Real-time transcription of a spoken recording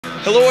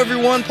Hello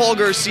everyone, Paul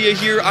Garcia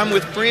here. I'm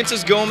with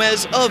Frances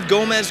Gomez of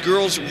Gomez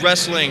Girls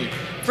Wrestling.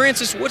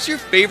 Frances, what's your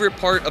favorite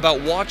part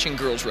about watching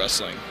girls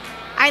wrestling?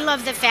 I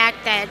love the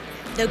fact that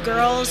the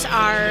girls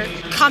are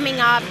coming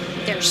up,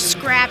 they're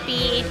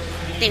scrappy,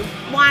 they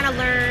want to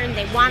learn,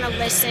 they want to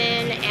listen,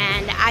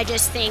 and I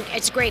just think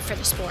it's great for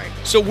the sport.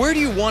 So where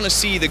do you want to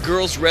see the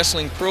girls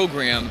wrestling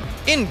program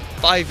in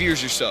 5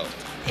 years or so?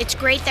 It's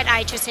great that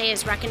IHSA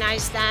has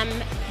recognized them.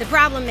 The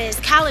problem is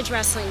college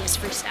wrestling is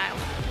freestyle,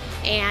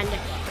 and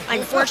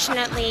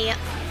unfortunately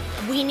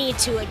we need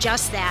to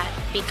adjust that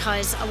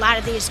because a lot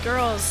of these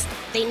girls,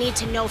 they need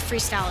to know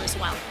freestyle as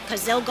well,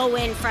 because they'll go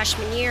in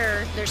freshman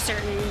year, there's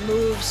certain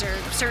moves or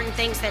certain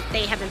things that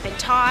they haven't been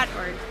taught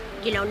or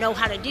know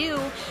how to do,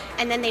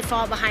 and then they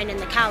fall behind in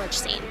the college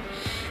scene.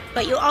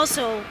 But you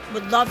also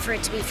would love for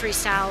it to be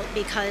freestyle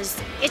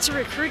because it's a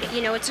recruiting,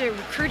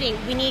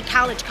 we need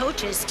college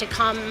coaches to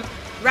come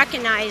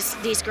recognize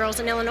these girls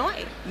in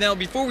Illinois. Now,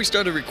 before we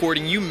started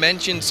recording, you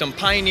mentioned some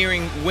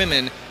pioneering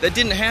women that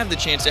didn't have the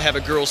chance to have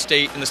a girls'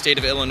 state in the state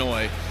of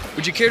Illinois.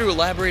 Would you care to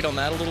elaborate on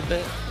that a little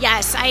bit?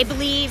 Yes, I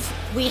believe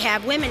we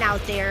have women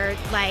out there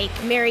like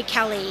Mary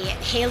Kelly,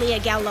 Haley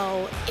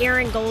Agello,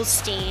 Erin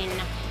Goldstein,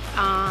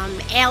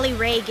 Allie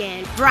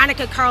Reagan,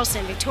 Veronica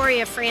Carlson,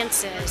 Victoria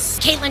Francis,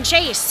 Caitlin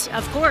Chase,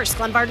 of course,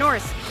 Glenbard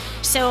North.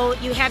 So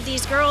you have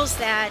these girls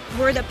that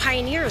were the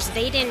pioneers.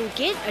 They didn't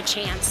get a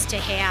chance to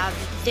have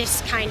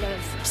this kind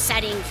of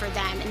setting for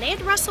them, and they had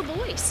to wrestle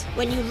boys.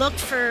 When you look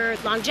for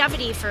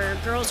longevity for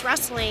girls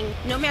wrestling,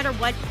 no matter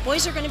what,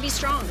 boys are going to be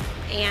strong.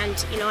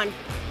 And, and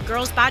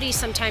girls' bodies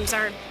sometimes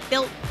aren't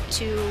built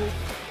to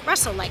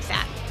wrestle like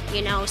that.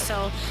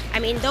 So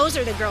I mean, those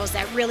are the girls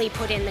that really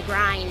put in the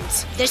grind.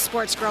 This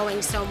sport's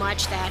growing so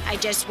much that I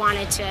just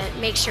wanted to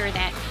make sure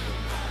that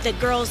the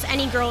girls,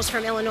 any girls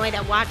from Illinois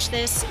that watch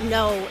this,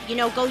 know,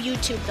 go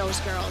YouTube those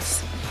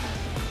girls.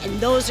 And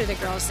those are the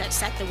girls that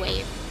set the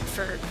way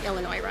for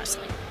Illinois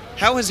wrestling.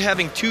 How has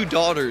having two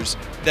daughters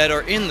that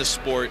are in the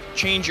sport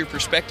changed your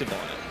perspective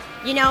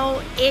on it?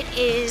 It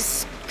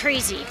is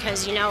crazy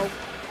because,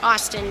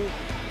 Austin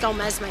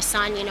Gomez, my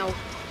son,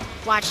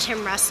 watched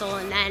him wrestle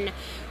and then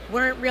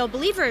weren't real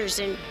believers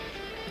in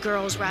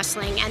girls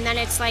wrestling. And then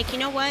it's like,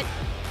 what?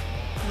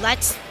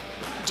 Let's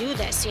do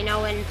this,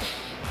 and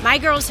my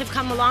girls have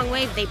come a long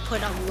way. They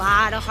put a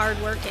lot of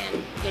hard work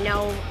in,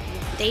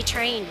 they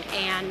trained,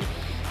 and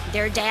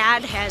their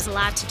dad has a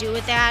lot to do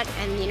with that.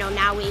 And,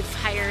 now we've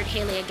hired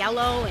Haley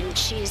Agello, and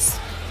she's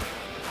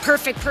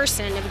perfect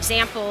person, an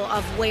example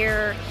of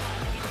where,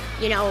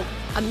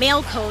 a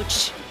male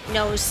coach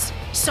knows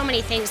so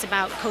many things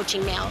about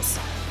coaching males.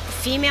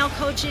 Female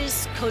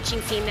coaches,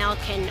 coaching female,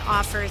 can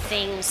offer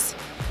things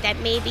that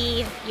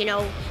maybe,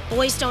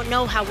 boys don't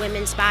know how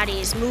women's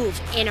bodies move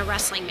in a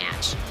wrestling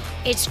match.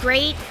 It's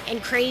great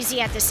and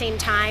crazy at the same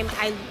time.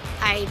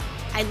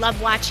 I love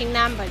watching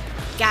them, but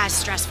gosh,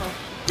 stressful.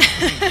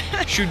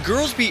 Should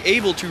girls be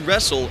able to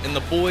wrestle in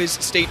the boys'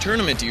 state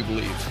tournament, do you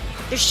believe?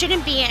 There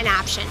shouldn't be an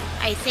option.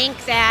 I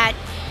think that,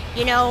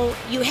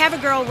 you have a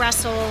girl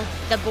wrestle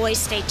the boys'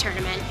 state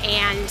tournament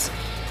and,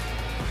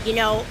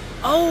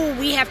 oh,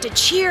 we have to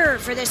cheer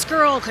for this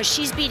girl because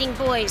she's beating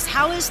boys.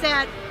 How is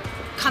that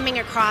coming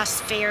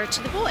across fair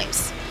to the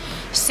boys?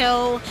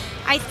 So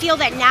I feel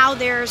that now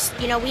there's,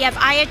 we have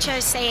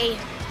IHSA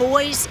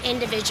boys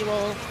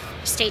individual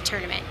state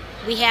tournament.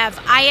 We have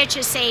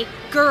IHSA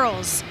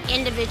girls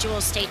individual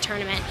state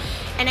tournament.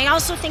 And I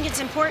also think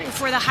it's important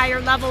for the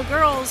higher level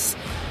girls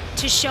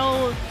to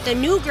show the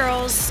new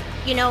girls,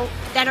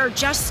 that are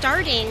just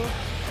starting,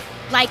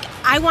 like,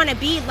 I want to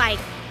be like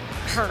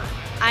her.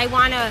 I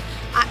want to,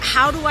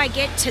 how do I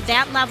get to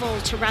that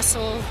level to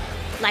wrestle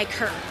like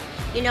her?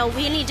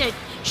 We need to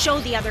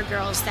show the other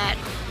girls that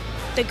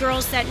the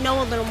girls that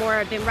know a little more,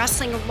 have been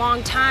wrestling a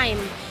long time,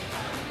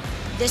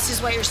 this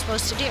is what you're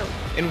supposed to do.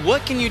 And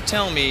what can you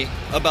tell me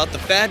about the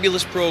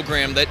fabulous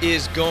program that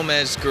is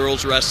Gomez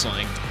Girls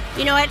Wrestling?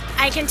 You know what,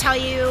 I can tell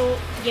you,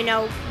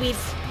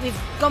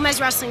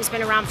 Gomez Wrestling's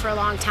been around for a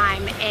long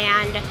time,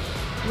 and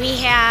we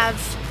have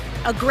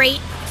a great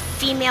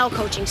female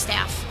coaching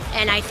staff,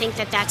 and I think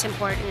that that's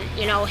important.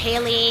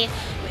 Haley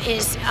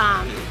is,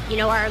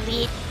 our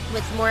elite,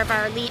 with more of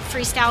our elite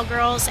freestyle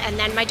girls, and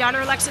then my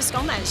daughter Alexis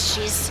Gomez,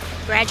 she's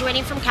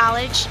graduating from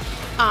college.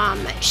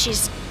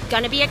 She's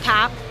gonna be a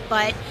cop,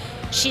 but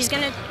she's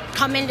gonna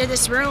come into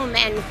this room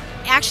and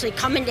actually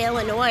come into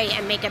Illinois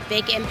and make a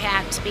big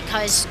impact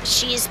because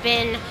she's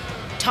been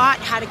taught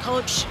how to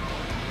coach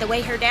the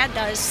way her dad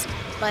does,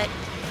 but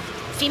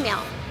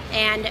female.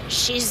 And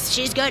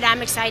she's good.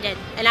 I'm excited.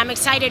 And I'm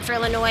excited for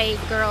Illinois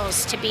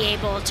girls to be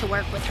able to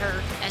work with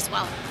her as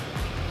well.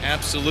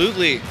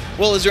 Absolutely.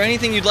 Well, is there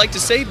anything you'd like to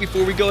say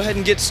before we go ahead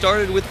and get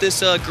started with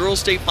this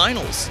girls' state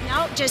finals?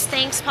 No, just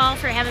thanks, Paul,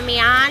 for having me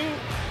on.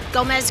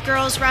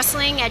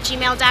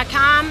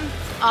 GomezGirlsWrestling@gmail.com,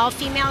 all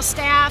female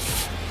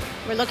staff.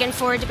 We're looking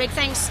forward to big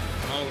things.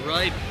 All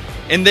right.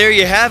 And there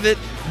you have it.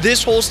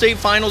 This whole state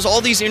finals,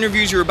 all these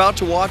interviews you're about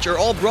to watch are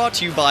all brought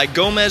to you by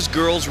Gomez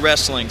Girls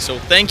Wrestling. So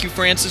thank you,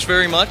 Francis,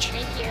 very much.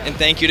 Thank you. And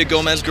thank you to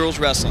Gomez Girls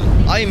Wrestling.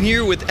 I am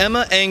here with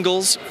Emma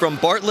Engels from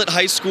Bartlett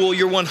High School,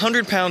 your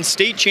 100-pound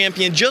state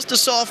champion, just a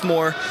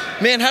sophomore.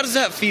 Man, how does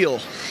that feel?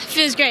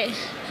 Feels great.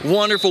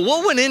 Wonderful.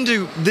 What went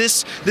into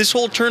this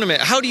whole tournament?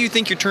 How do you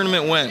think your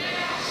tournament went?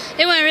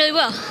 It went really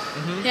well.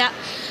 Yeah.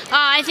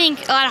 I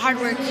think a lot of hard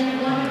work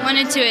went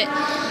into it.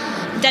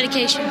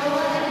 Dedication.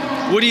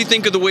 What do you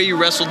think of the way you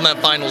wrestled in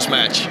that finals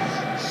match?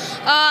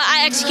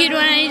 I executed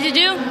what I needed to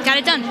do, got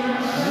it done.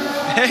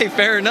 Hey,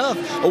 fair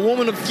enough. A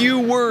woman of few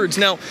words.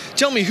 Now,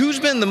 tell me, who's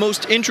been the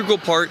most integral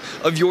part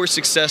of your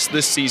success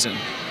this season?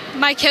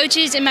 My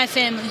coaches and my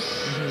family.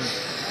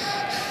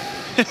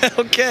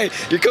 Okay,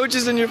 your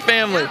coaches and your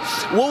family.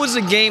 What was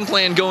the game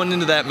plan going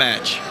into that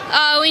match?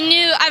 We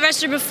knew I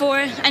wrestled her before.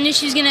 I knew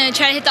she was gonna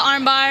try to hit the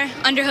arm bar,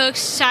 underhooks,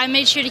 so I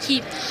made sure to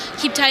keep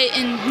tight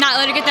and not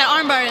let her get that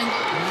arm bar in.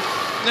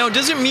 Now,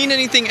 does it mean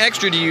anything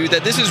extra to you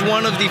that this is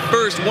one of the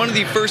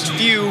first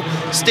few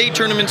state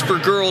tournaments for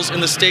girls in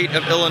the state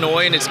of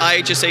Illinois, and it's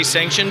IHSA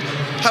sanctioned?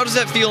 How does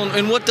that feel,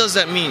 and what does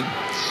that mean?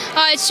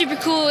 It's super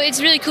cool.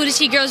 It's really cool to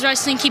see girls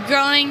wrestling keep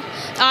growing.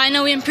 I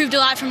know we improved a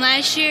lot from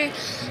last year,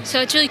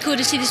 so it's really cool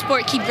to see the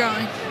sport keep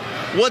growing.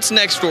 What's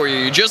next for you?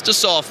 You're just a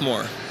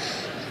sophomore.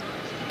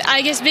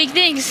 I guess big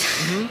things.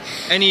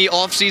 Any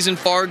off-season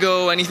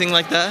Fargo, anything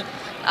like that?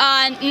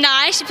 No,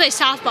 I actually play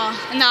softball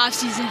in the off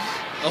season.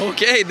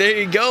 Okay, there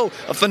you go.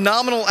 A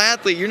phenomenal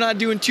athlete. You're not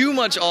doing too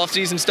much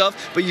off-season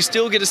stuff, but you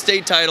still get a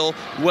state title.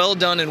 Well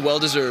done and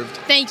well-deserved.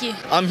 Thank you.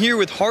 I'm here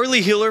with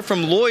Harley Hiller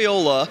from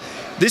Loyola.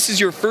 This is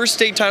your first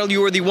state title.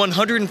 You are the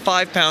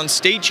 105-pound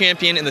state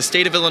champion in the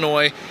state of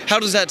Illinois. How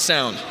does that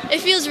sound?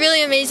 It feels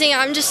really amazing.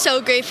 I'm just so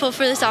grateful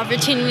for this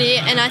opportunity,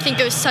 and I think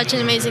it was such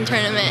an amazing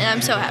tournament, and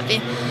I'm so happy.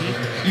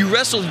 You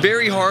wrestled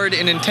very hard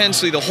and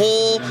intensely the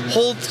whole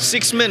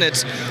 6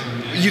 minutes.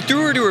 You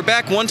threw her to her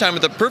back one time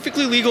with a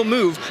perfectly legal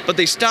move, but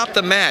they stopped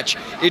the match.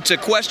 It's a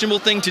questionable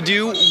thing to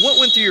do. What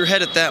went through your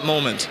head at that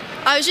moment?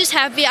 I was just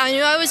happy. I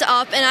knew I was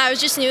up, and I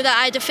just knew that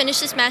I had to finish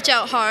this match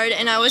out hard,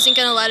 and I wasn't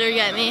going to let her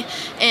get me.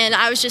 And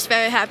I was just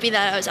very happy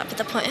that I was up at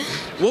the point.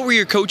 What were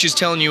your coaches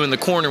telling you in the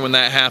corner when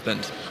that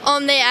happened?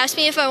 They asked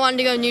me if I wanted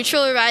to go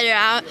neutral or ride her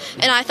out,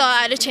 and I thought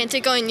I had a chance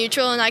at going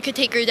neutral and I could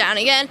take her down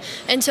again,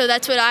 and so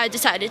that's what I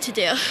decided to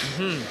do.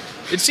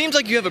 It seems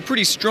like you have a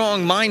pretty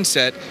strong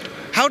mindset.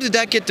 How did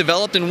that get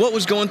developed, and what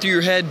was going through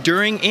your head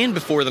during and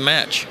before the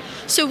match?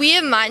 So we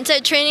have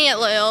mindset training at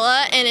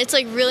Loyola, and it's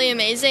like really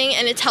amazing,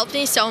 and it's helped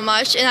me so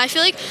much. And I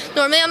feel like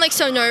normally I'm like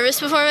so nervous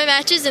before my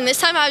matches, and this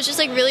time I was just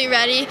like really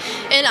ready.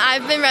 And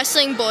I've been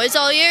wrestling boys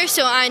all year,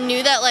 so I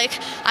knew that like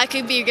I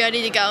could be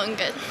ready to go and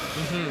good.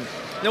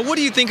 Now, what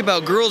do you think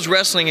about girls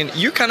wrestling? And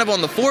you're kind of on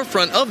the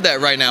forefront of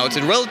that right now. It's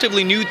a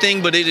relatively new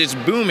thing, but it is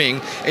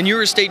booming, and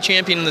you're a state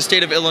champion in the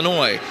state of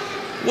Illinois.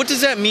 What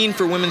does that mean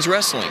for women's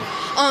wrestling?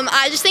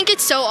 I just think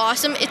it's so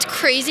awesome. It's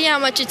crazy how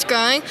much it's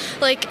growing.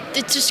 Like,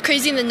 it's just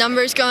crazy the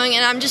numbers going,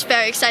 and I'm just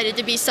very excited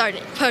to be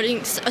putting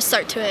a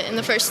start to it in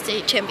the first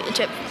state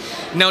championship.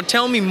 Now,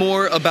 tell me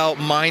more about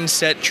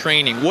mindset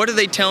training. What are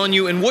they telling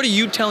you, and what are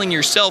you telling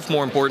yourself,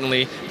 more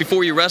importantly,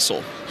 before you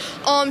wrestle?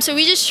 So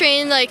we just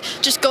train, like,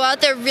 just go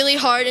out there really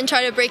hard and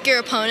try to break your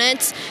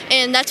opponents,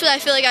 and that's what I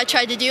feel like I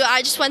tried to do.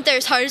 I just went there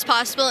as hard as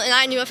possible, and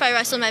I knew if I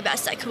wrestled my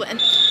best, I could win.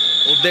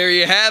 Well, there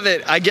you have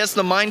it. I guess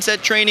the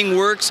mindset training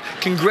works.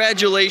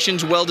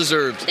 Congratulations,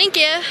 well-deserved. Thank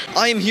you.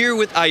 I am here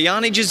with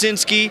Ayane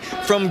Jasinski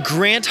from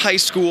Grant High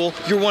School,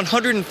 your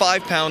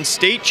 105-pound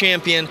state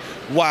champion.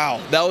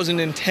 Wow, that was an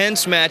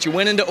intense match. You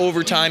went into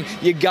overtime.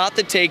 You got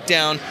the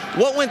takedown.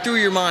 What went through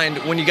your mind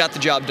when you got the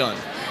job done?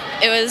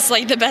 It was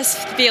like the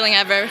best feeling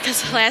ever,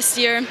 because last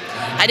year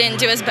I didn't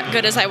do as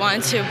good as I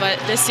wanted to, but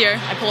this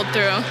year I pulled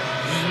through.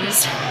 It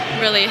was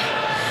really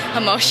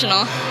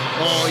emotional.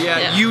 Oh,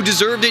 yeah, you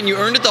deserved it, and you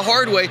earned it the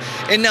hard way.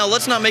 And now,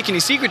 let's not make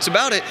any secrets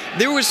about it.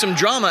 There was some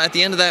drama at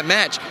the end of that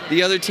match.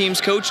 The other team's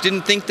coach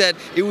didn't think that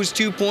it was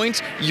 2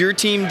 points. Your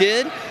team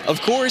did.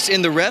 Of course,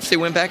 in the refs, they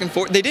went back and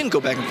forth. They didn't go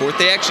back and forth.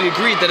 They actually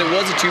agreed that it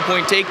was a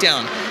 2-point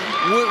takedown.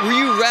 Were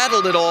you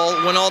rattled at all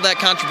when all that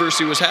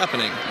controversy was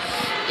happening?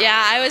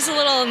 Yeah, I was a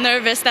little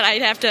nervous that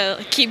I'd have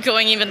to keep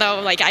going, even though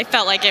like I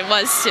felt like it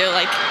was too,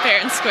 like fair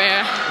and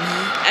square.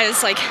 I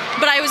was like,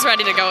 but I was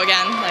ready to go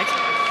again. Like,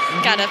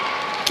 gotta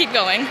keep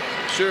going.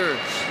 Sure.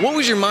 What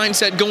was your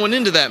mindset going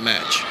into that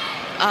match?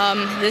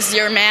 This is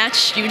your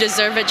match. You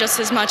deserve it just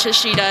as much as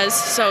she does,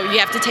 so you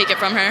have to take it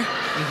from her.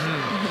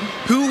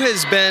 Who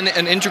has been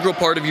an integral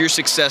part of your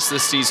success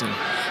this season?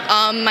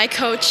 My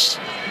coach,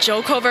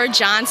 Joe Cover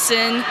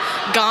Johnson,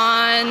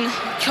 Gone,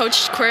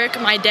 Coach Quirk,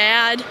 my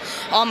dad,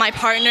 all my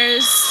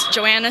partners,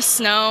 Joanna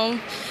Snow,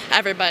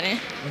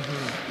 everybody.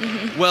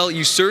 Well,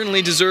 you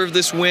certainly deserve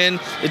this win.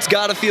 It's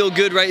got to feel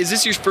good, right? Is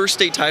this your first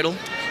state title?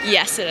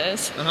 Yes, it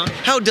is.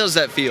 How does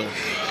that feel?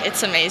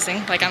 It's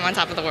amazing. Like I'm on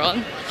top of the world.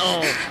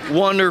 Oh,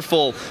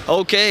 wonderful.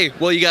 Okay,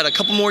 well, you got a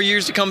couple more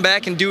years to come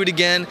back and do it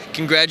again.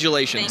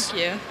 Congratulations.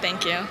 Thank you.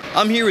 Thank you.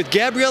 I'm here with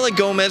Gabriella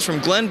Gomez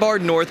from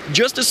Glenbard North,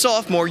 just a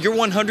sophomore. You're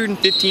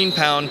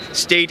 115-pound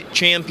state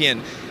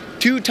champion.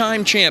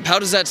 Two-time champ. How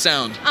does that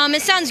sound?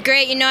 It sounds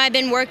great. You know, I've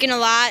been working a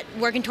lot,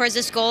 working towards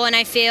this goal, and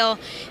I feel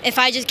if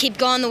I just keep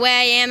going the way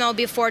I am, I'll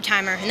be a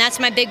four-timer, and that's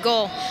my big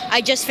goal.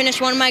 I just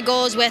finished one of my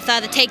goals with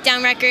the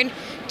takedown record,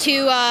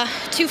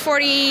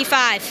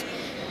 245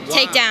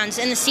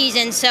 takedowns in the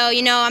season. So,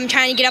 you know, I'm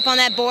trying to get up on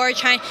that board.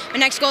 My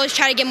next goal is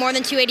try to get more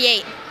than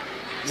 288.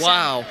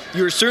 Wow,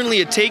 you're certainly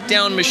a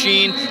takedown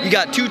machine. You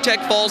got 2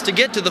 tech falls to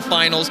get to the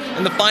finals,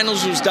 and the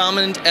finals was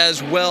dominant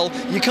as well.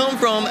 You come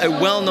from a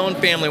well-known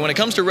family. When it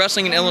comes to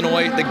wrestling in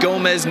Illinois, the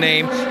Gomez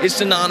name is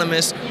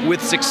synonymous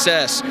with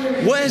success.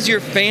 What has your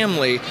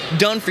family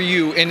done for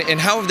you, and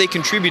how have they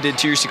contributed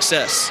to your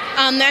success?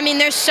 I mean,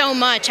 there's so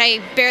much. I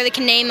barely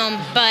can name them,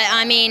 but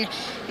I mean,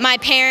 my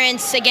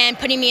parents, again,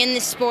 putting me in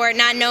this sport,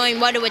 not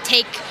knowing what it would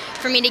take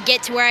for me to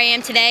get to where I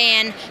am today,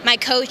 and my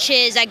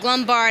coaches at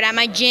Glenbard, at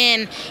my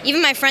gym,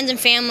 even my friends and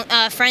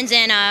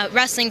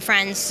wrestling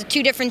friends,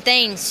 2 different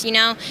things, you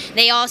know.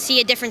 They all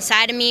see a different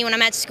side of me. When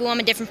I'm at school, I'm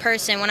a different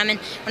person. When I'm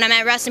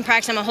at wrestling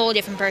practice, I'm a whole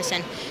different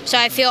person. So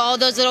I feel all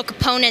those little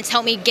components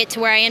help me get to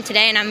where I am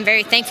today, and I'm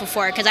very thankful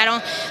for it, because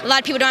a lot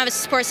of people don't have a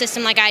support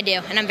system like I do,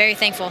 and I'm very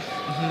thankful.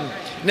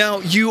 Now,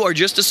 you are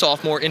just a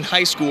sophomore in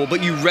high school,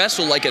 but you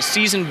wrestle like a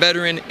seasoned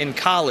veteran in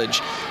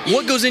college.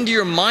 What goes into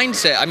your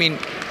mindset? I mean,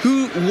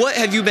 what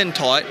have you been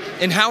taught,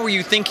 and how were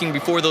you thinking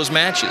before those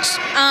matches?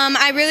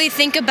 I really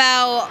think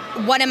about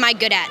what am I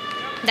good at.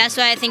 That's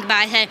what I think about.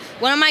 I said,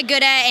 what am I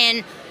good at?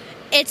 And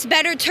it's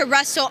better to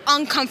wrestle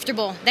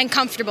uncomfortable than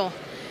comfortable.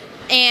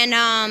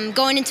 And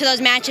going into those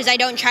matches, I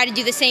don't try to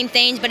do the same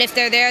things, but if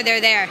they're there,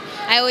 they're there.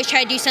 I always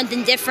try to do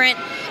something different,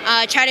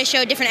 try to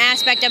show a different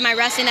aspect of my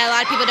wrestling that a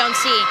lot of people don't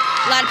see.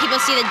 A lot of people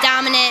see the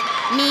dominant,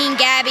 mean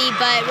Gabby,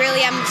 but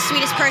really I'm the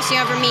sweetest person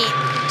you ever meet.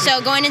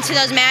 So going into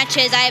those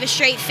matches, I have a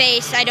straight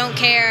face. I don't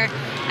care.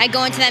 I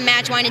go into that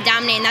match wanting to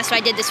dominate, and that's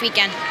what I did this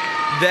weekend.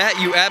 That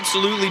you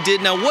absolutely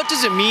did. Now, what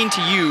does it mean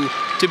to you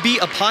to be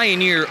a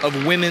pioneer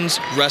of women's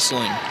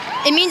wrestling?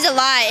 It means a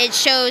lot. It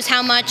shows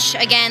how much,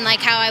 again, like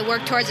how I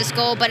work towards this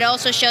goal, but it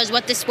also shows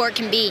what this sport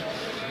can be.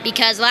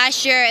 Because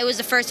last year, it was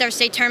the first ever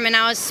state tournament.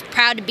 I was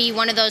proud to be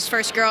one of those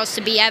first girls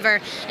to be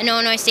ever an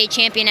Illinois state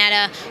champion at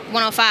a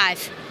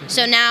 105.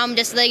 So now I'm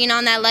just living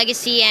on that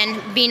legacy and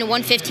being a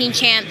 115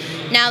 champ.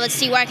 Now let's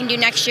see what I can do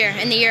next year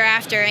and the year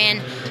after.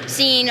 And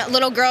seeing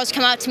little girls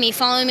come up to me,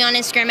 following me on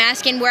Instagram,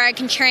 asking where I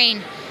can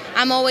train.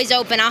 I'm always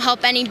open. I'll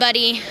help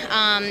anybody,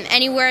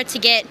 anywhere to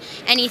get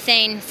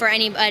anything for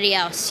anybody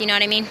else. You know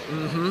what I mean?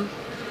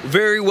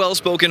 Very well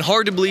spoken.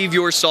 Hard to believe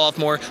you're a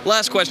sophomore.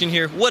 Last question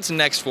here. What's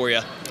next for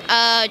you?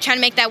 Trying to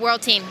make that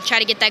world team. Try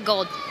to get that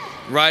gold.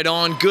 Right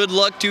on. Good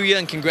luck to you,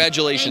 and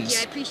congratulations.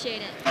 Thank you. I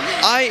appreciate it.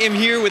 I am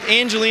here with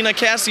Angelina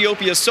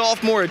Cassiopeia,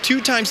 sophomore, a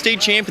 2-time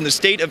state champ in the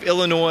state of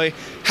Illinois.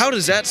 How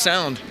does that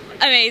sound?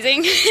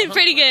 Amazing.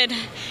 Pretty good.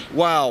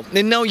 Wow.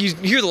 And now you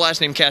hear the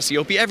last name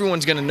Cassiope,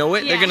 everyone's going to know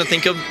it. Yeah. They're going to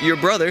think of your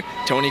brother,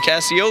 Tony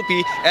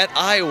Cassiope, at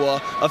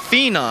Iowa, a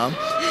phenom.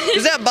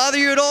 Does that bother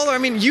you at all? I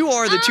mean, you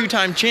are the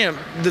 2-time champ.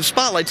 The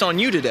spotlight's on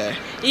you today.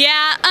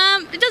 Yeah,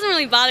 it doesn't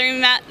really bother me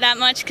that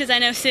much, because I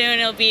know soon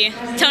it'll be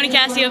Tony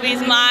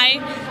Cassiope's it'll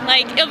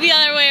be the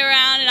other way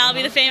around, and I'll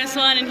be the famous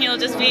one, and he'll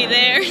just be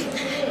there.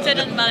 So it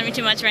doesn't bother me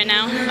too much right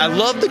now. I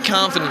love the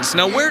confidence.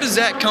 Now, where does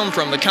that come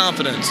from, the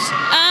confidence?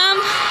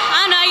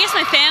 I don't know, I guess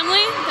my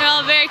family, they're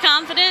all very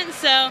confident,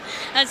 so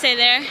I'd say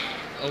there.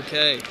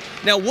 Okay.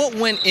 Now, what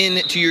went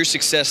into your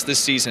success this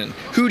season?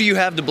 Who do you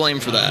have to blame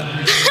for that?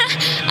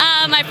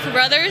 My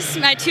brothers,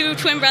 my 2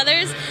 twin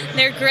brothers,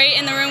 they're great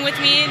in the room with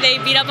me. They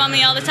beat up on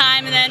me all the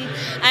time, and then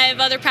I have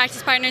other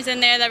practice partners in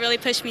there that really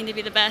push me to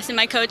be the best, and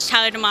my coach,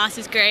 Tyler DeMoss,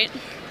 is great.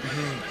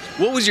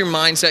 What was your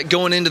mindset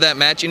going into that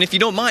match? And if you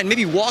don't mind,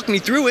 maybe walk me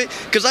through it,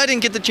 because I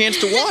didn't get the chance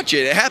to watch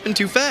it. It happened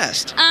too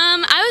fast.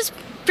 I was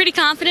pretty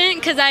confident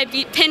because I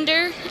beat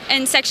Pinder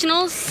in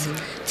sectionals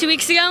 2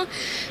 weeks ago.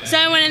 So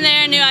I went in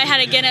there and knew I had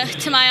to get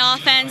to my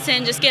offense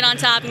and just get on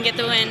top and get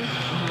the win.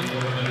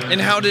 And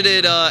how did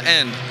it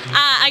end?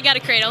 I got a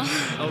cradle.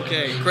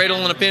 Okay, cradle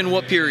and a pin,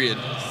 what period?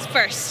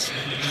 First.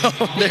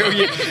 Oh,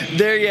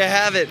 there you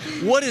have it.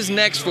 What is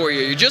next for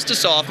you? You're just a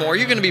sophomore.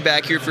 You're going to be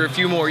back here for a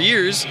few more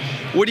years.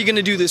 What are you going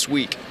to do this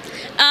week?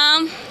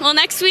 Well,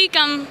 next week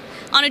I'm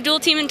on a dual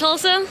team in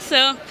Tulsa,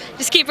 so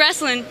just keep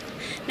wrestling.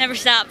 Never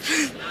stop.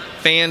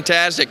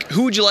 Fantastic.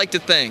 Who would you like to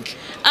thank?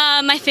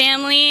 My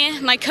family,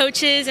 my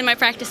coaches, and my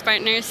practice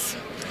partners.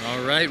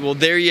 All right, well,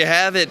 there you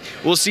have it.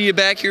 We'll see you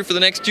back here for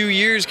the next 2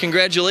 years.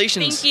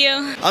 Congratulations. Thank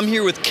you. I'm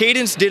here with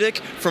Cadence Diddick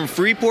from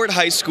Freeport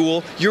High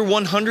School. You're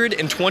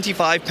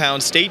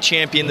 125-pound state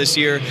champion this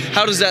year.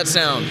 How does that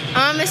sound?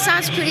 It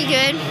sounds pretty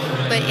good,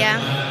 but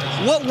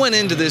yeah. What went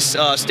into this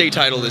state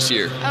title this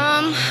year?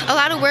 A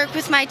lot of work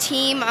with my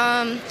team.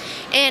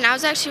 And I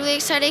was actually really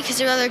excited because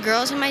there were other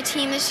girls on my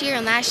team this year,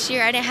 and last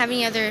year I didn't have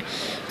any other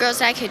girls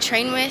that I could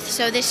train with,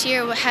 so this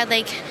year it had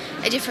like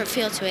a different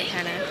feel to it,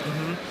 kind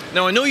of.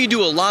 Now, I know you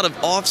do a lot of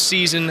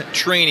off-season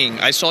training.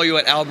 I saw you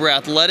at Albert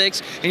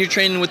Athletics, and you're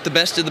training with the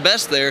best of the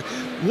best there.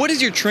 What is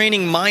your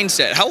training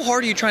mindset? How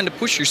hard are you trying to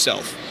push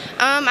yourself?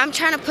 I'm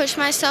trying to push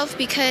myself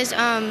because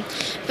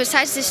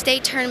besides the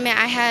state tournament,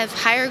 I have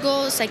higher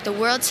goals, like the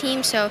world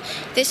team, so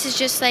this is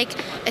just like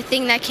a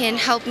thing that can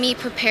help me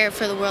prepare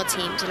for the world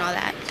teams and all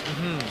that.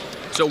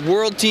 So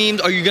world teams,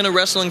 are you going to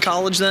wrestle in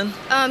college then?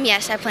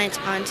 Yes, I plan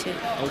on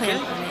to. Okay.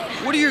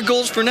 What are your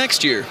goals for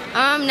next year?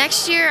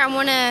 Next year I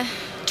want to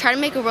try to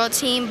make a world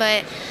team,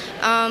 but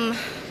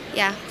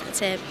yeah,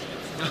 that's it.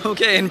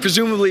 Okay, and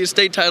presumably a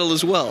state title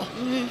as well.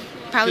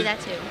 Probably that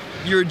too.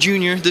 You're a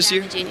junior this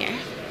year? I'm a junior.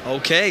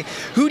 Okay.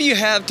 Who do you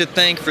have to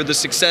thank for the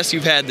success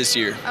you've had this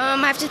year? I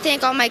have to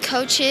thank all my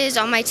coaches,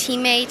 all my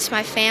teammates,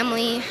 my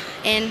family,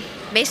 and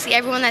basically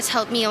everyone that's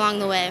helped me along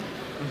the way.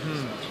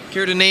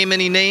 Care to name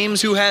any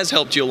names? Who has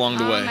helped you along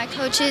the way? My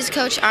coaches,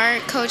 Coach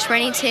Art, Coach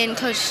Rennington,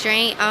 Coach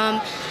Straint,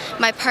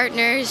 my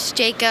partners,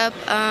 Jacob,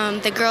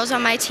 the girls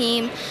on my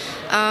team.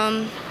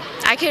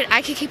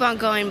 I could keep on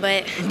going,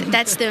 but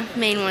that's the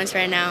main ones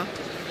right now.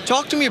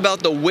 Talk to me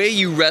about the way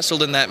you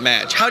wrestled in that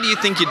match. How do you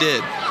think you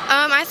did?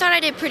 I thought I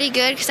did pretty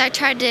good because I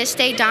tried to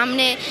stay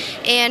dominant,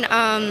 and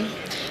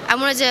I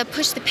wanted to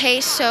push the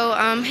pace, so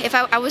if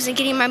I wasn't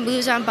getting my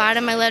moves on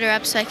bottom, I let her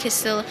up so I could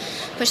still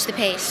push the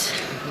pace.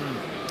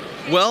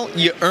 Well,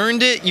 you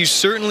earned it. You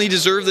certainly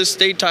deserve this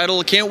state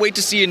title. Can't wait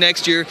to see you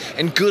next year,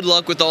 and good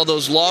luck with all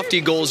those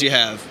lofty goals you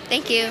have.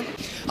 Thank you.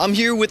 I'm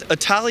here with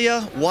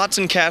Italia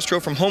Watson-Castro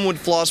from Homewood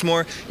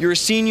Flossmoor. You're a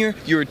senior.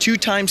 You're a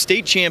two-time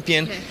state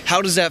champion.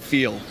 How does that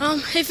feel?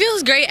 It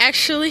feels great,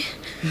 actually.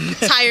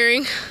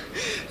 Tiring,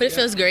 but it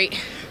feels great.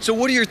 So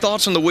what are your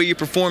thoughts on the way you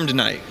performed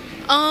tonight?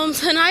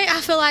 Tonight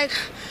I feel like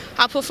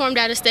I performed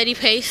at a steady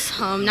pace,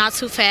 not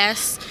too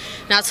fast,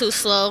 not too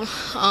slow.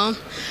 I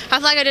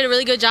feel like I did a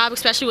really good job,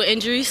 especially with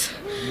injuries.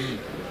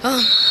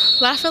 But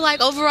I feel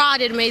like overall I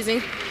did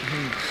amazing.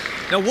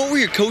 Now, what were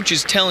your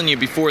coaches telling you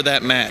before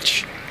that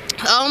match?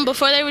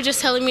 Before they were just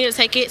telling me to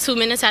take it 2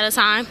 minutes at a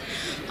time,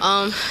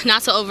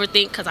 not to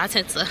overthink, because I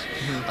tend to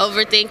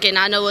overthink and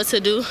I know what to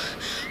do,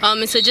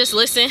 and to just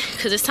listen,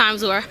 because there's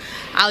times where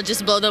I'll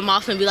just blow them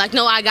off and be like,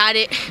 no, I got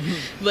it.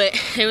 But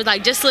they were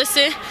like, just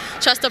listen,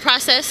 trust the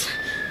process,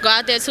 go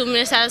out there 2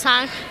 minutes at a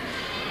time,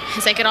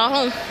 and take it all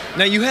home.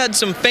 Now, you had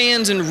some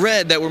fans in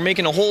red that were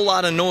making a whole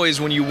lot of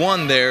noise when you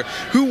won there.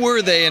 Who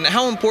were they, and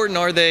how important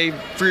are they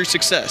for your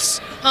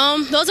success?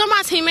 Those are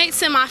my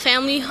teammates and my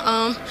family.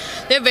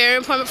 They're very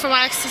important for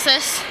my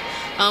success.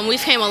 We've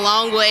came a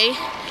long way,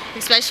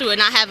 especially with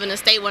not having a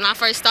state when I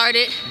first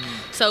started.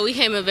 So we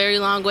came a very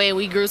long way and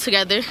we grew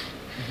together.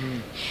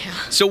 Yeah.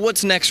 So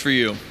what's next for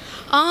you?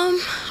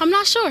 I'm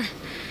not sure.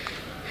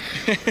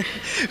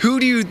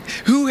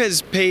 Who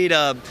has paid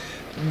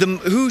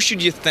who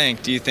should you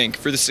thank, do you think,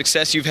 for the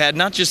success you've had,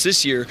 not just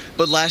this year,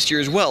 but last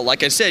year as well?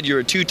 Like I said, you're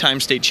a two-time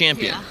state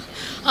champion.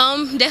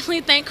 Yeah.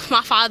 Definitely thank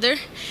my father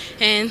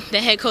and the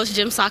head coach,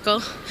 Jim Sacco.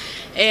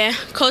 And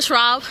Coach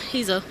Rob,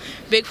 he's a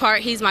big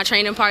part. He's my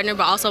training partner,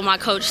 but also my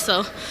coach.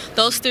 So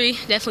those three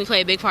definitely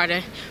play a big part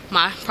in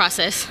my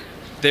process.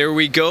 There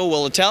we go.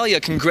 Well, Italia,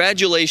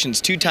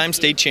 congratulations, two-time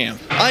state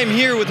champ. I'm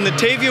here with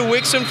Natavia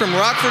Wixom from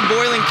Rockford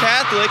Boylan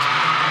Catholic.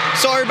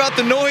 Sorry about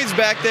the noise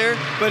back there,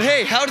 but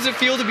hey, how does it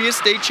feel to be a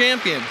state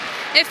champion?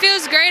 It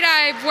feels great.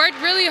 I've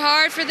worked really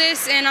hard for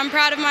this, and I'm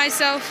proud of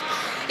myself.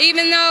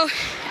 Even though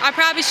I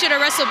probably should have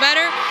wrestled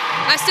better,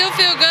 I still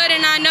feel good,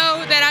 and I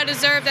know that I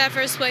deserve that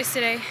first place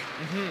today.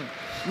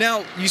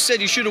 Now, you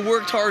said you should have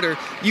worked harder.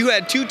 You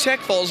had 2 tech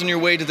falls on your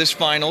way to this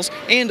finals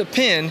and a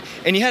pin,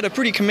 and you had a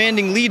pretty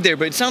commanding lead there,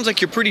 but it sounds like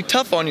you're pretty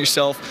tough on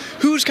yourself.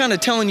 Who's kind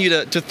of telling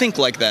you to think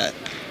like that?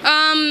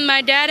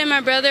 My dad and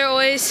my brother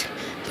always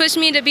push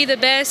me to be the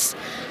best.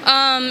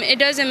 It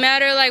doesn't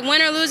matter, like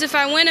win or lose. If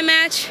I win a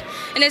match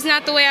and it's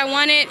not the way I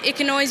want it, it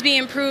can always be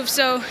improved.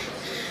 So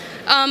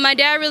my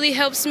dad really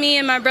helps me,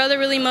 and my brother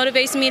really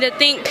motivates me to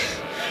think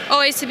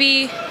always to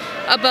be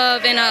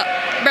above and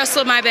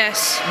wrestle my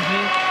best.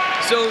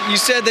 So you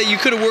said that you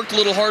could have worked a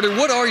little harder.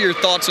 What are your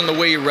thoughts on the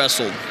way you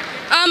wrestled?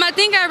 I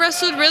think I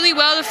wrestled really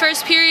well the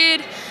first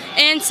period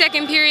and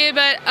second period,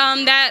 but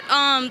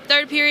that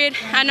third period,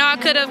 I know I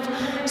could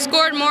have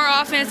scored more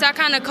offense. I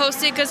kind of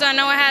coasted because I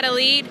know I had a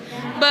lead,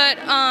 but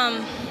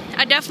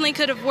I definitely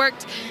could have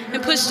worked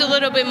and pushed a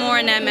little bit more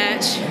in that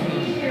match.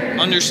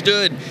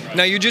 Understood.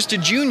 Now you're just a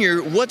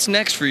junior. What's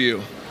next for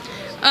you?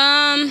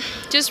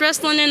 Just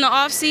wrestling in the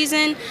off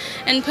season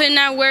and putting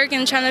out work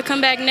and trying to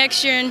come back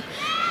next year and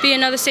be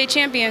another state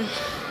champion.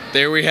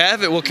 There we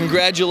have it. Well,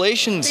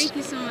 congratulations. Thank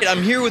you so much.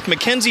 I'm here with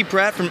Mackenzie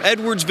Pratt from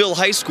Edwardsville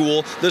High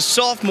School, the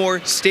sophomore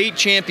state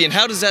champion.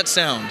 How does that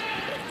sound?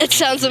 It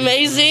sounds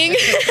amazing.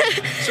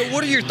 So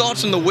what are your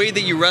thoughts on the way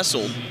that you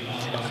wrestled?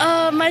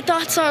 My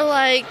thoughts are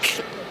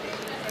like,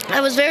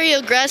 I was very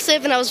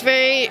aggressive and I was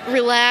very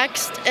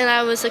relaxed and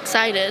I was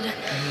excited.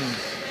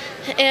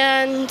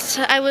 and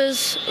I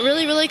was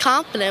really, really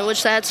confident,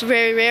 which that's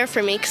very rare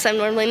for me because I'm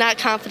normally not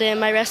confident in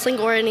my wrestling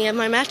or any of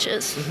my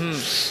matches.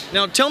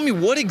 Now, tell me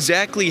what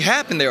exactly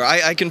happened there.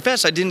 I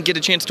confess I didn't get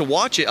a chance to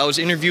watch it. I was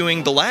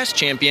interviewing the last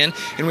champion,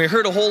 and we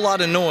heard a whole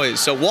lot of noise.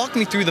 So walk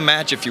me through the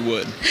match, if you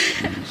would.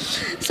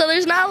 So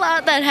there's not a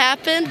lot that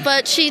happened,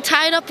 but she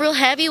tied up real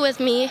heavy with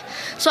me,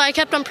 so I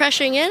kept on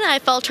pressuring in. I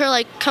felt her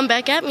like come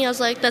back at me. I was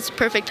like, that's the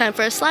perfect time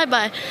for a slide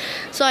by.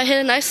 So I hit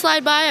a nice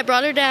slide by. I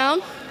brought her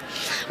down.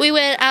 We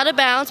went out of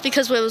bounds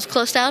because it was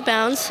close to out of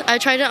bounds. I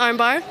tried an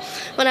armbar,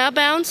 went out of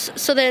bounds,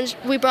 so then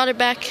we brought her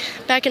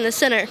back in the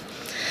center.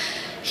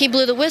 He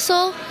blew the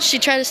whistle. She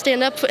tried to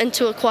stand up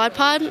into a quad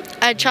pod.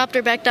 I chopped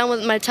her back down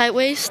with my tight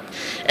waist,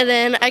 and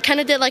then I kind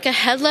of did like a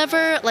head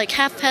lever, like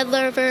half head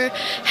lever,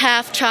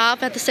 half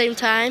chop at the same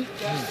time.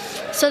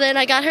 So then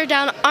I got her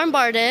down,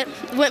 armbarred it,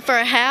 went for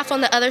a half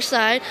on the other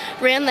side,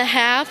 ran the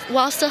half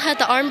while still had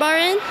the armbar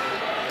in.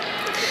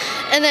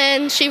 And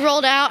then she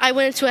rolled out. I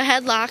went into a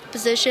headlock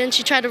position.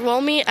 She tried to roll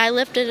me. I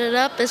lifted it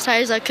up as high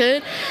as I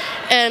could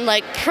and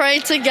like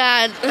prayed to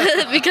God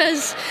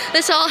because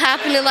this all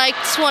happened in like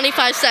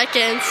 25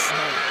 seconds.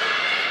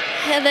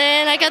 And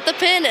then I got the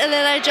pin, and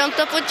then I jumped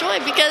up with joy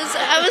because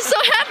I was so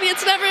happy.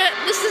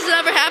 This has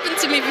never happened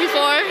to me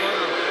before.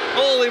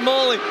 Holy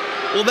moly.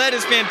 Well, that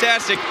is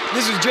fantastic.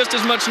 This is just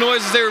as much noise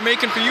as they were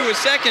making for you a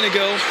second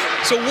ago.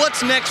 So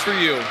what's next for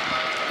you?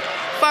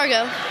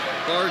 Fargo.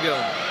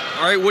 Fargo.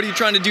 All right, what are you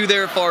trying to do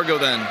there at Fargo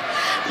then?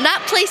 Not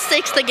place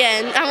 6th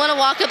again. I want to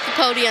walk up the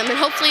podium and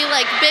hopefully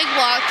like big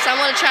walks. I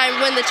want to try and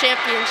win the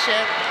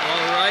championship.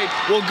 All right.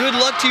 Well, good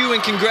luck to you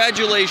and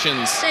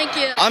congratulations. Thank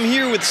you. I'm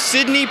here with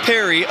Sydney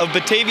Perry of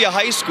Batavia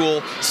High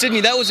School.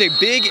 Sydney, that was a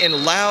big and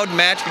loud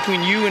match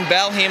between you and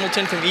Val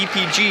Hamilton from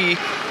EPG.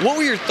 What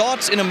were your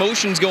thoughts and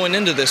emotions going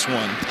into this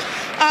one?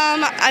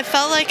 I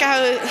felt like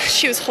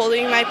she was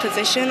holding my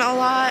position a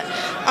lot,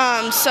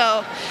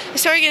 so I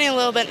started getting a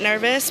little bit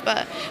nervous,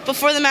 but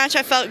before the match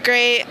I felt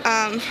great.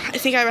 I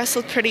think I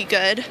wrestled pretty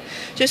good.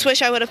 Just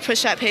wish I would have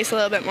pushed that pace a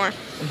little bit more.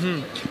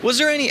 Was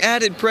there any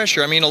added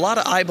pressure? I mean, a lot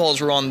of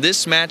eyeballs were on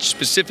this match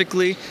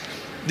specifically.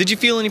 Did you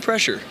feel any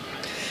pressure?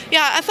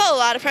 Yeah, I felt a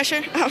lot of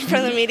pressure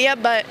from the media,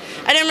 but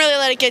I didn't really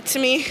let it get to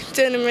me. It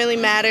didn't really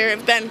matter.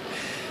 I've been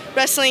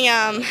wrestling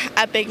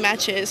at big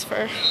matches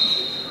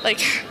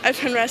I've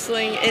been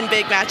wrestling in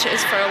big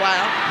matches for a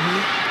while.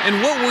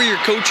 And what were your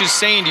coaches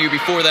saying to you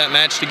before that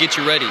match to get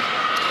you ready?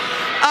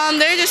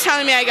 They're just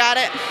telling me I got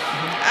it.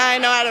 I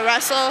know how to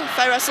wrestle. If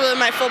I wrestle at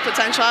my full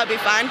potential, I'll be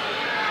fine.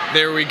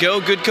 There we go,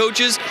 good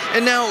coaches.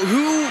 And now,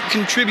 who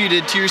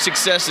contributed to your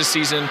success this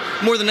season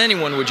more than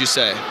anyone, would you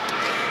say?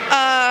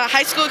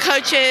 High school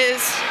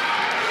coaches,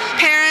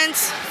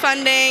 parents,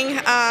 funding,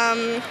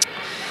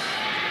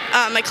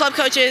 my club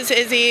coaches,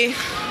 Izzy,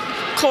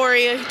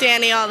 Corey,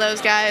 Danny, all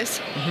those guys.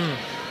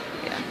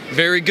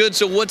 Very good.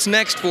 So what's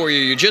next for you?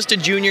 You're just a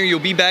junior. You'll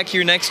be back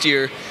here next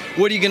year.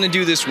 What are you going to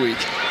do this week?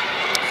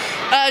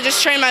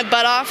 Just train my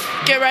butt off.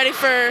 Get ready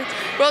for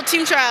World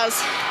Team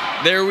Trials.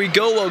 There we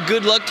go. Well,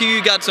 good luck to you.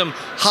 You got some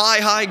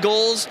high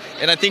goals,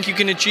 and I think you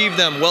can achieve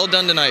them. Well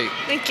done tonight.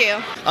 Thank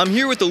you. I'm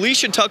here with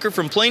Alicia Tucker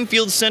from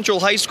Plainfield Central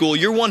High School,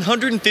 your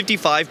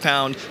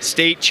 155-pound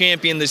state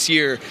champion this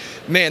year.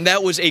 Man,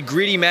 that was a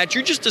gritty match.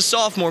 You're just a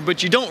sophomore,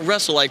 but you don't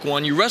wrestle like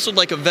one. You wrestled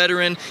like a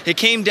veteran. It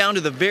came down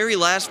to the very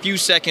last few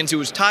seconds. It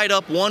was tied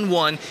up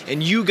 1-1,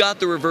 and you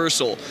got the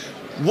reversal.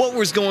 What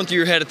was going through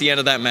your head at the end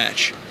of that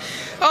match?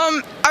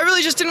 I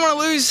really just didn't want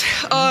to lose.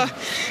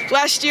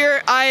 Last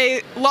year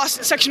I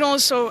lost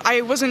sectionals, so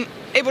I wasn't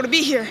able to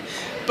be here.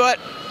 But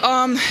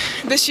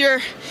this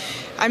year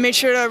I made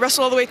sure to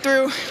wrestle all the way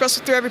through,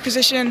 wrestle through every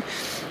position,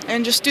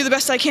 and just do the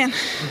best I can.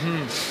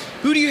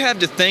 Who do you have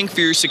to thank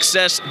for your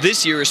success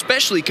this year,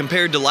 especially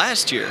compared to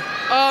last year?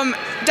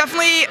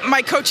 Definitely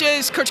my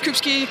coaches, Coach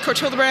Kupski, Coach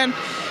Hildebrand,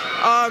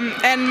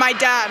 and my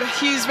dad.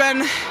 He's been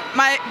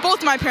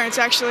both my parents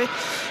actually.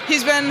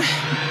 He's been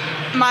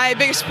my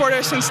biggest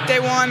supporter since day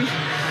one.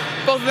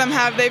 Both of them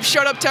have. They've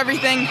showed up to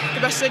everything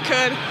the best they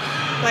could.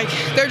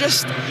 They're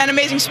just an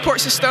amazing support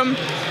system,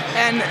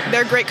 and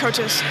they're great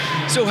coaches.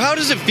 So how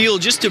does it feel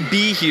just to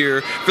be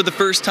here for the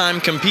first time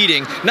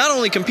competing? Not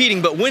only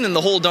competing, but winning the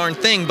whole darn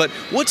thing, but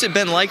what's it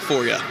been like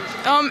for you?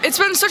 It's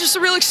been such a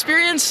surreal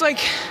experience.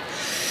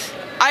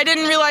 I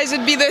didn't realize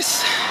it'd be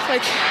this,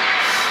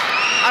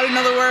 I don't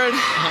know the word,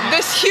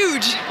 this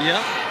huge.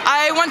 Yeah.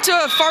 I went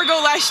to Fargo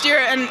last year,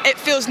 and it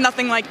feels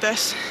nothing like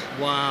this.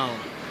 Wow.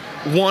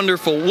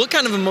 Wonderful. What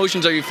kind of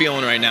emotions are you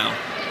feeling right now?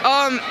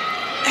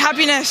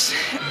 Happiness.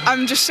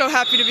 I'm just so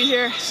happy to be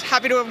here.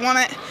 Happy to have won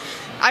it.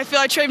 I feel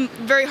I trained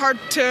very hard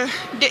to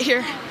get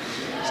here.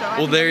 So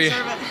well, there you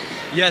go.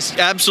 Yes,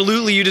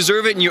 absolutely. You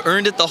deserve it, and you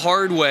earned it the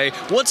hard way.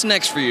 What's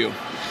next for you?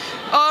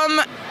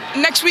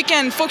 Next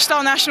weekend, Folk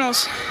Style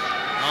Nationals.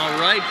 All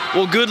right.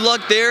 Well, good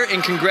luck there,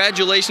 and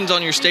congratulations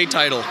on your state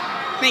title.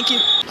 Thank you.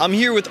 I'm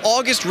here with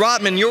August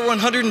Rotman, your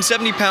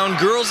 170-pound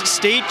girls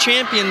state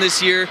champion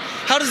this year.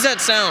 How does that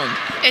sound?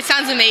 It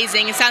sounds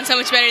amazing. It sounds so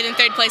much better than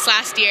third place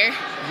last year.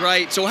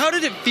 Right, so how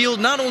did it feel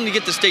not only to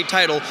get the state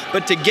title,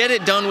 but to get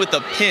it done with a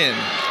pin?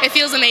 It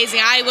feels amazing.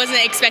 I wasn't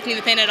expecting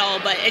the pin at all,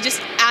 but it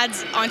just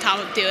adds on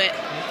top to it.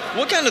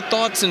 What kind of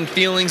thoughts and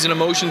feelings and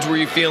emotions were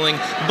you feeling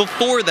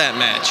before that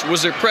match?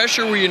 Was there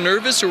pressure? Were you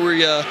nervous, or were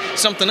you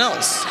something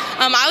else?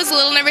 I was a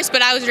little nervous,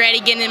 but I was ready,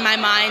 getting in my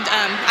mind.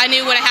 I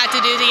knew what I had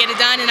to do to get it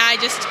done, and I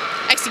just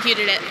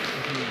executed it.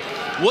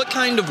 What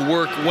kind of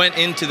work went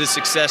into the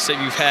success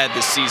that you've had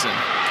this season?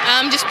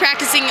 Just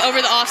practicing over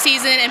the off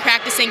season and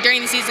practicing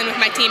during the season with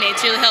my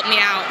teammates really helped me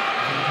out.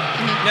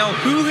 Now,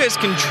 who has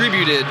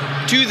contributed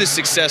to the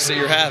success that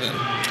you're having?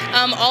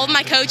 All of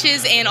my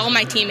coaches and all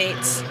my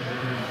teammates.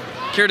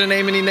 Care to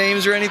name any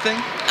names or anything?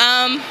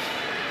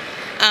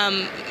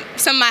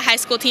 Some of my high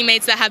school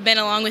teammates that have been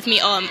along with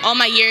me all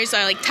my years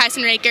are like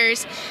Tyson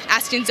Rakers,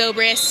 Aston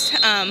Zobrist,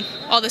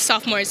 all the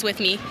sophomores with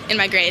me in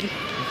my grade.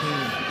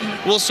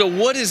 Well, so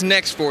what is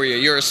next for you?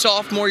 You're a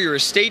sophomore, you're a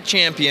state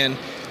champion.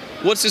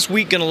 What's this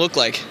week going to look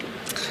like?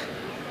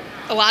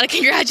 A lot of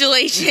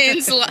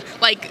congratulations.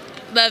 Like,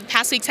 the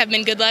past weeks have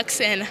been good lucks,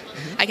 and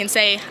I can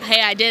say,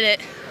 hey, I did it.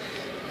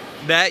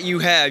 That you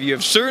have. You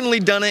have certainly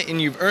done it,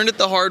 and you've earned it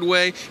the hard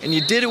way, and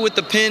you did it with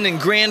the pin in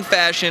grand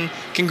fashion.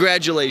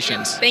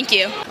 Congratulations. Thank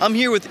you. I'm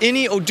here with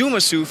Inni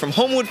Odumasu from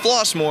Homewood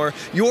Flossmoor,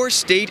 your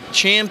state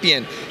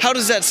champion. How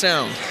does that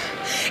sound?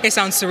 It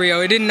sounds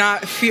surreal. It did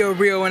not feel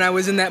real when I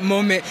was in that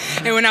moment.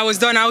 And when I was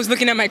done, I was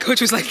looking at my coach,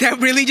 was like, that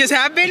really just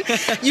happened?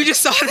 You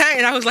just saw that?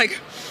 And I was like,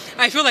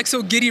 I feel like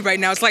so giddy right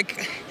now. It's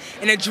like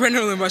an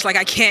adrenaline rush. Like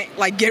I can't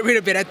like get rid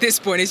of it at this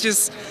point. It's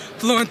just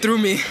flowing through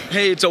me.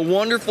 Hey, it's a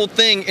wonderful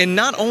thing. And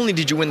not only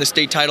did you win the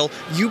state title,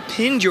 you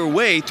pinned your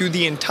way through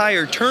the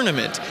entire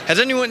tournament. Has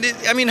anyone,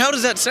 I mean, how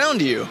does that sound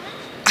to you?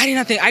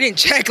 I didn't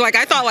check. Like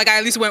I thought, like I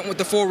at least went with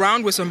the full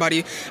round with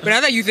somebody. But now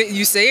that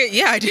you say it,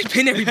 yeah, I did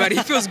pin everybody.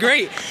 It feels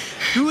great.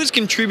 Who has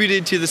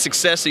contributed to the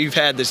success that you've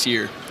had this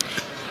year?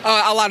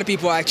 A lot of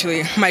people,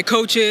 actually. My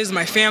coaches,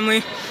 my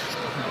family.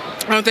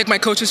 I don't thank my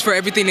coaches for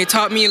everything they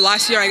taught me.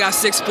 Last year I got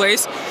 6th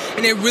place,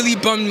 and it really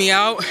bummed me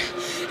out.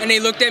 And they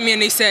looked at me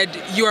and they said,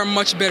 you are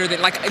much better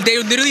than, like,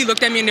 they literally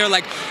looked at me and they're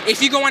like,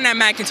 if you go on that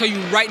mat, I can tell you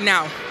right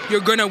now,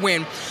 you're gonna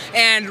win.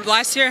 And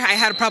last year I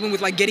had a problem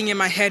with like getting in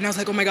my head, and I was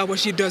like, oh my God, what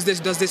she does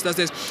this, does this, does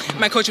this.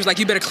 My coach was like,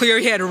 you better clear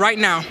your head right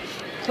now.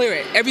 Clear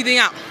it, everything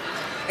out.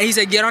 And he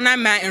said, get on that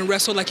mat and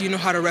wrestle like you know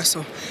how to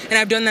wrestle. And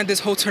I've done that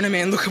this whole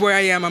tournament, and look where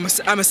I am. I'm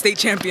a state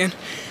champion.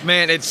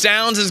 Man, it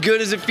sounds as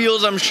good as it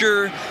feels, I'm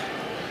sure.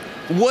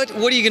 What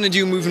are you gonna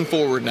do moving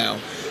forward now?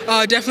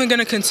 Definitely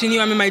gonna continue.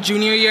 I'm in my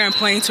junior year. I'm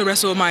planning to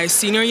wrestle my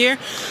senior year.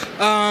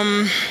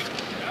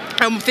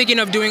 I'm thinking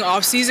of doing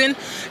off season,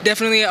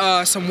 definitely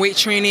some weight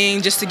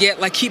training just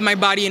to keep my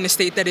body in the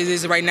state that it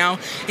is right now,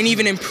 and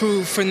even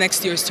improve for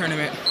next year's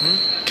tournament.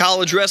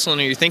 College wrestling,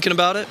 are you thinking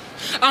about it?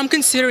 I'm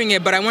considering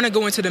it, but I want to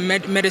go into the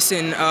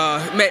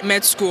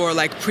med school, or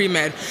like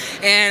pre-med,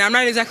 and I'm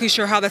not exactly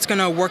sure how that's going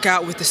to work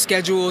out with the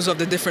schedules of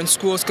the different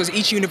schools, because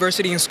each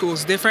university and school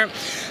is different.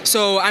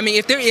 So I mean,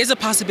 if there is a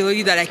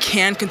possibility that I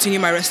can continue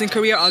my wrestling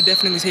career, I'll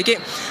definitely take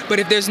it. But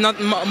if there's not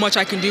much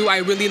I can do, I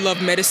really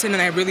love medicine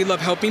and I really love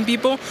helping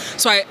people.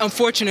 So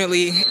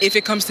unfortunately, if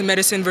it comes to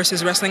medicine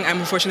versus wrestling, I'm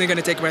unfortunately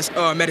going to take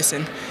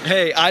medicine.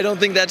 Hey, I don't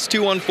think that's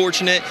too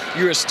unfortunate.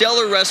 You're a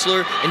stellar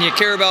wrestler and you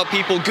care about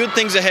people. Good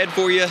things ahead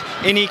for you.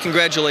 Inni,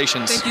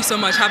 congratulations. Thank you so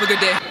much. Have a good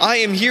day. I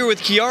am here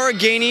with Kiara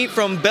Gainey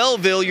from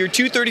Belleville, your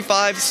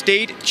 235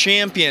 state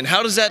champion.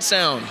 How does that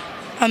sound?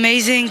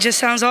 Amazing. Just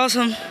sounds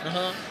awesome.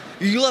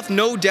 You left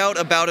no doubt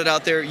about it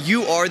out there.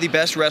 You are the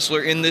best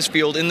wrestler in this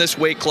field, in this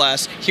weight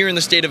class, here in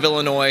the state of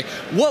Illinois.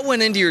 What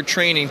went into your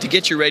training to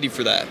get you ready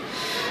for that?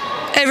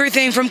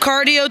 Everything from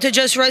cardio to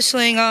just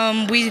wrestling.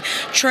 We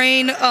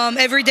train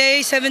every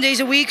day, 7 days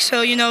a week,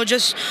 so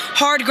just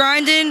hard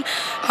grinding.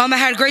 I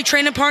had great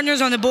training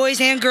partners on the boys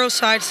and girls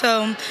side,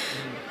 so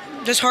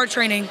just hard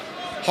training.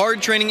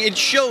 Hard training, it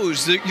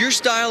shows that your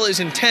style is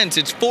intense,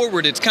 it's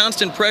forward, it's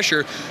constant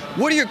pressure.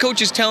 What are your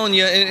coaches telling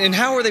you, and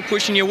how are they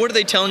pushing you? What are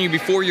they telling you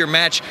before your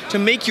match to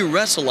make you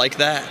wrestle like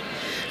that?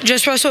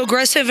 Just wrestle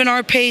aggressive in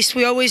our pace.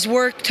 We always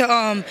work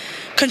to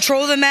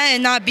control the mat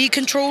and not be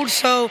controlled.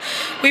 So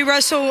we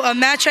wrestle a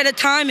match at a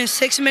time and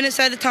 6 minutes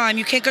at a time.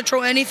 You can't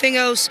control anything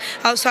else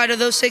outside of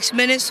those 6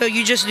 minutes, so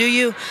you just do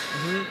you.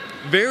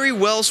 Very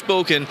well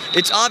spoken.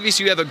 It's obvious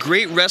you have a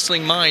great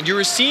wrestling mind.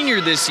 You're a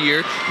senior this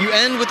year. You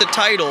end with a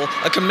title,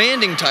 a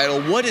commanding title.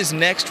 What is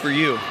next for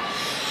you?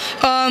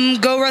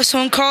 Go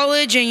wrestle in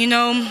college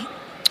and,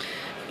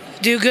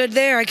 do good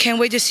there. I can't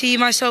wait to see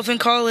myself in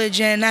college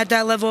and at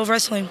that level of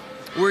wrestling.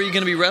 Where are you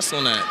going to be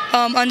wrestling at?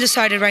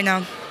 Undecided right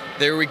now.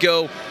 There we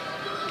go.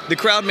 The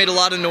crowd made a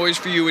lot of noise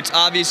for you. It's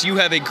obvious you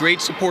have a great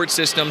support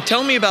system.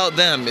 Tell me about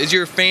them. Is it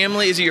your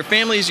family? Is it your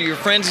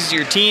friends? Is it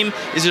your team?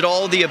 Is it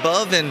all of the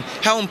above? And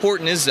how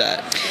important is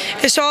that?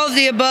 It's all of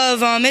the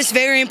above. It's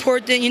very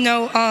important.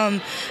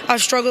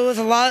 I've struggled with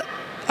a lot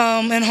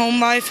and home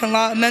life and a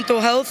lot of mental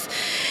health.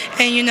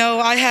 And, you know,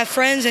 I have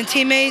friends and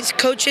teammates,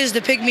 coaches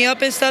to pick me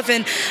up and stuff,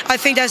 and I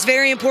think that's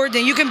very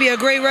important. You can be a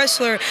great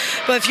wrestler,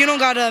 but if you don't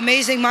got an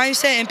amazing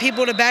mindset and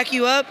people to back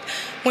you up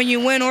when you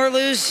win or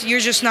lose, you're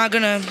just not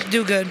going to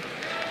do good.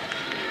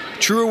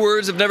 Truer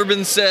words have never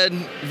been said.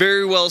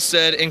 Very well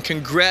said, and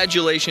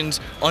congratulations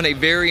on a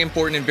very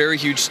important and very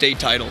huge state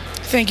title.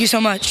 Thank you so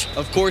much.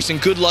 Of course,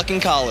 and good luck in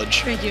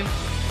college. Thank you.